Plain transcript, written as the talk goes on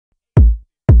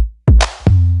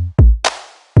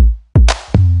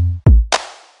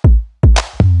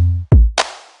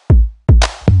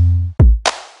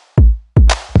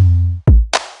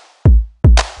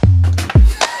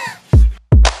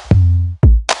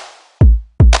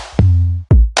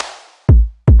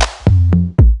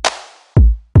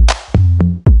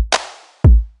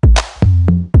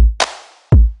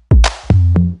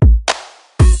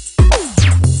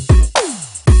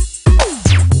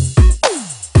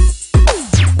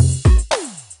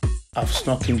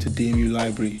snuck into DMU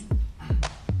library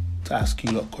to ask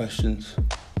you lot questions.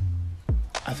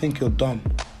 I think you're dumb.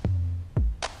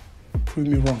 Prove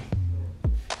me wrong.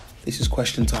 This is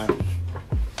question time.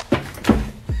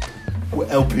 We're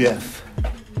LPF.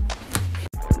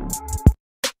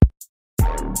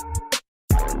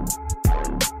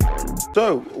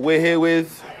 So, we're here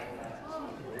with...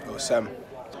 Oh, Sam.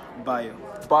 Bio.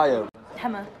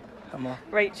 Hammer.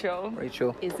 Rachel.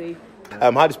 Izzy. How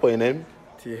do you spell your name?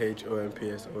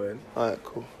 THOMPSON. Alright,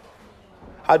 cool.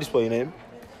 How do you spell your name?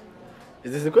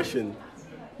 Is this a question?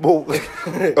 Well,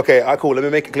 okay, alright, cool. Let me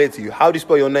make it clear to you. How do you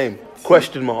spell your name?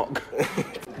 Question mark.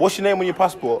 What's your name on your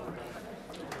passport?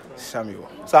 Samuel.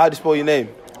 So how do you spell your name?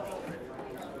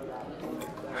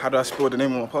 How do I spell the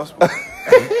name on my passport?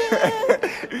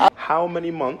 How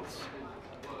many months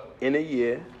in a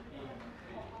year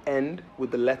end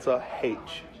with the letter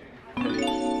H?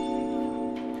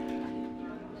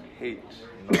 H.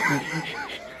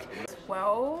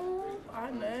 12. I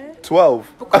don't know.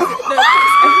 12. Because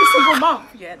every single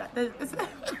month. Yeah.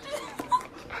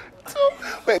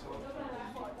 Wait.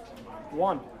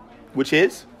 1. Which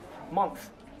is? Month.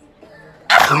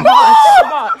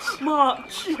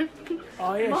 March.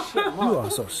 Oh yeah, shit. You are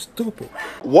so stupid.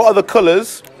 What are the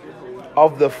colours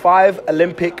of the 5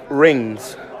 Olympic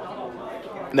rings?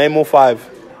 Name all 5.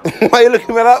 Why are you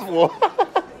looking at that for?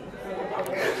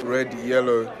 Red,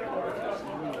 yellow,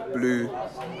 blue,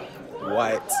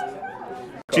 white.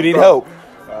 Do you need help?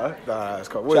 Nah, it's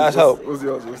cool. Should I help? What's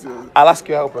yours? I'll ask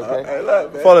you help, okay?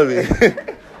 Follow me.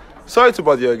 Sorry to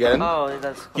bother you again. Oh,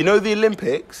 that's cool. You know the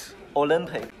Olympics?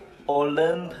 Olympic.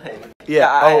 Yeah.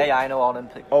 I know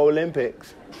Olympic.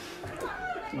 Olympics.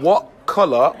 What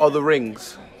colour are the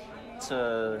rings? It's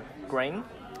green,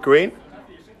 Green,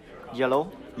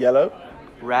 yellow, yellow,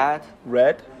 red,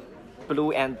 red,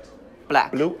 blue, and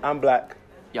black. blue and black.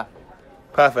 Yeah.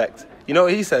 Perfect. You know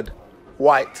what he said?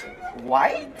 White.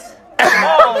 White? Come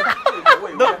on.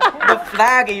 the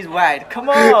flag is white. Come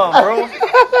on, bro.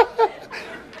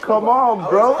 Come on,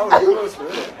 bro.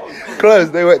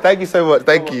 Close. They wait. Thank you so much.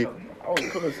 Thank you.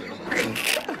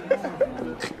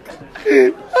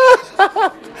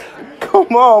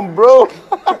 Come on, bro.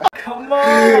 Come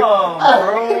on,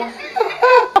 bro.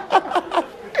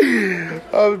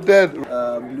 I'm dead.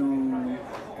 Blue,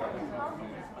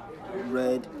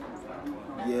 red,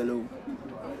 yellow.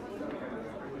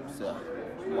 So,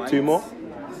 white. 2 more.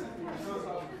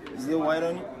 Is there white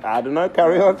on it? I don't know.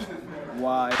 Carry on.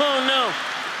 White. Oh no.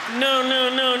 No.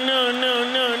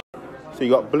 So you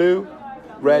got blue,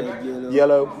 red,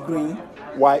 yellow, Green.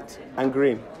 white, and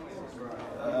green.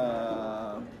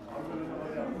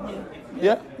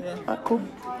 Yeah. Alright, cool.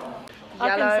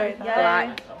 Yellow,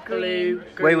 black, blue,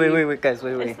 Wait, guys,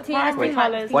 wait.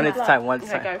 colours. One at a time. Go. I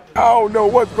don't know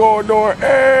what's going on.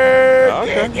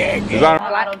 Okay.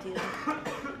 Black,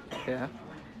 Yeah.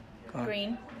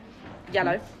 green,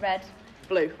 yellow, red,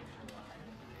 blue.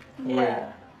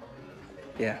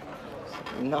 Yeah.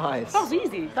 Nice. That was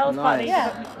easy. That was Nice. funny.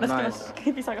 Yeah. Nice.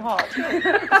 Give me something hard.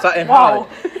 Something Wow. hard.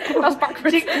 That's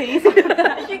backwards.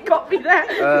 You got me there.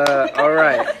 All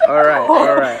right.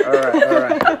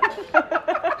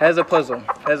 Here's a puzzle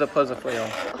for y'all.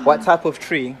 What type of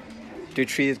tree do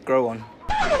trees grow on?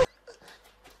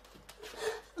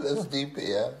 That's deep,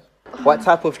 yeah. What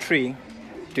type of tree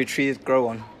do trees grow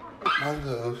on?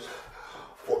 Mangoes.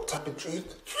 What type of tree?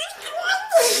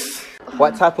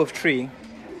 What type of tree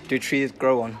do trees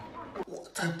grow on?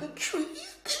 What type of tree?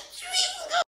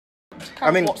 I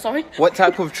mean, What, sorry? what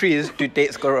type of trees do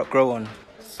dates grow on?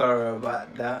 Sorry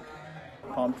about that.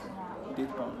 Palm tree.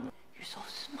 Big palm. You're so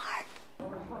smart.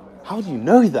 How do you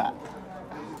know that?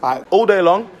 All day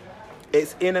long,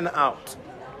 it's in and out.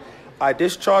 I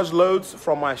discharge loads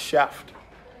from my shaft.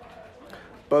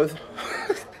 Both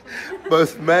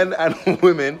men and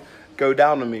women go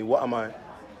down on me. What am I? I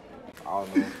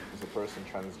don't know. Is a person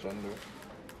transgender?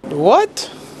 What?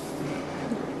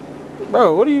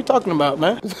 Bro, what are you talking about,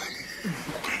 man?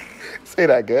 Say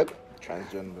that again.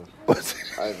 Transgender. What's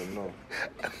I don't even know.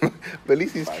 But at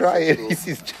least he's trying. Bisexual.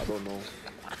 He's I don't know.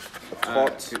 A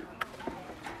tot.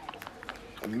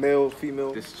 A male,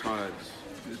 female. Discharge.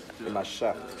 In my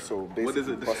shaft. So basically, What is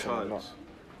it, busting or discharge?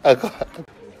 not.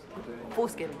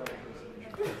 Foreskin.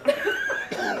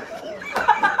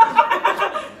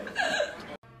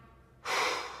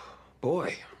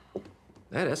 Boy,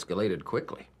 that escalated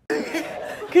quickly.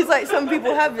 Because like some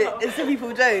people have it and some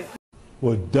people don't.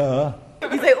 Well, duh.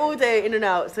 You say all day in and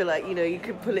out, so like, you know, you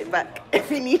can pull it back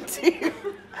if you need to.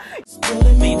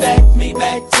 Me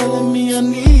back, telling me I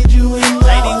need you in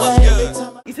my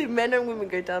life. You say men and women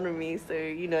go down on me, so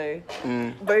you know,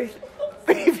 both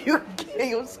of you get okay,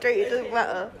 you're straight, it doesn't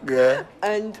matter. Yeah.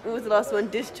 And what was the last one?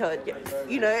 Discharge. Yeah,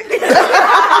 you know.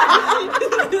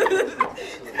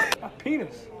 A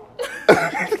penis.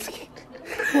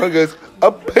 One goes,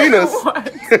 a penis.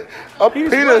 A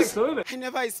penis. I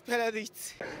never spelled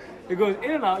it. It goes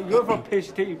in and out. You go from piss,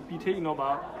 you take it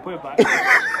out, put it back.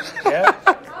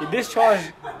 Yeah. You discharge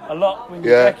a lot when you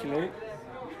ejaculate.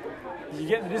 You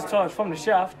get the discharge from the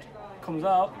shaft, comes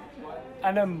out,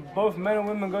 and then both men and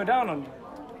women go down on you.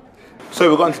 So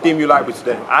we're going to DMU library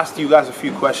today. I asked you guys a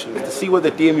few questions to see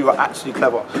whether DMU are actually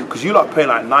clever. Because you lot paying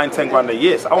like 9-10 grand a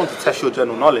year. So I want to test your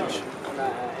general knowledge.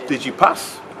 Did you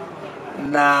pass?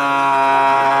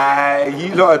 Nah,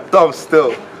 you lot are dumb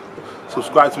still.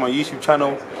 Subscribe to my YouTube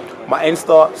channel. My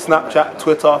Insta, Snapchat,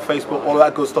 Twitter, Facebook, all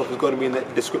that good stuff is going to be in the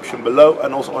description below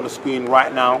and also on the screen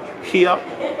right now here.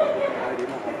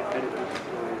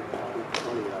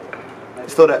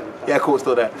 It's still there? Yeah, cool, it's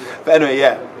still there. But anyway,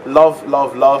 yeah, love,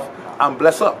 love, love, and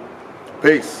bless up.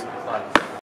 Peace.